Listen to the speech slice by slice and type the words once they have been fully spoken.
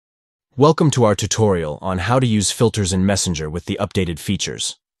Welcome to our tutorial on how to use filters in Messenger with the updated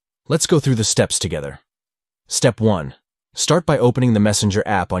features. Let's go through the steps together. Step 1. Start by opening the Messenger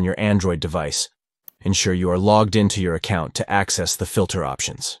app on your Android device. Ensure you are logged into your account to access the filter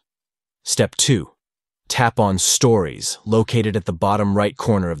options. Step 2. Tap on Stories, located at the bottom right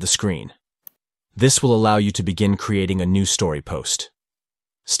corner of the screen. This will allow you to begin creating a new story post.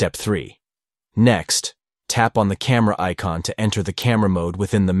 Step 3. Next, tap on the camera icon to enter the camera mode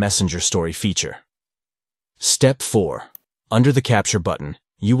within the Messenger Story feature. Step 4. Under the Capture button,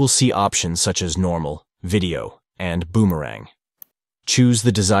 you will see options such as Normal, Video, and Boomerang. Choose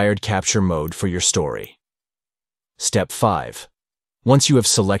the desired capture mode for your story. Step 5. Once you have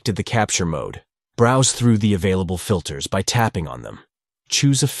selected the capture mode, browse through the available filters by tapping on them.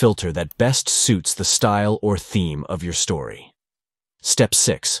 Choose a filter that best suits the style or theme of your story. Step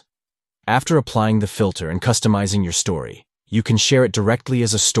 6. After applying the filter and customizing your story, you can share it directly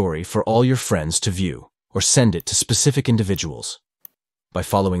as a story for all your friends to view, or send it to specific individuals. By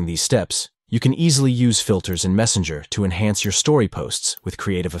following these steps, you can easily use filters in Messenger to enhance your story posts with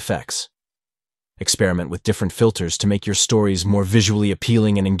creative effects. Experiment with different filters to make your stories more visually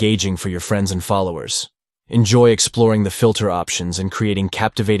appealing and engaging for your friends and followers. Enjoy exploring the filter options and creating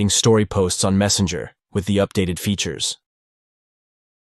captivating story posts on Messenger with the updated features.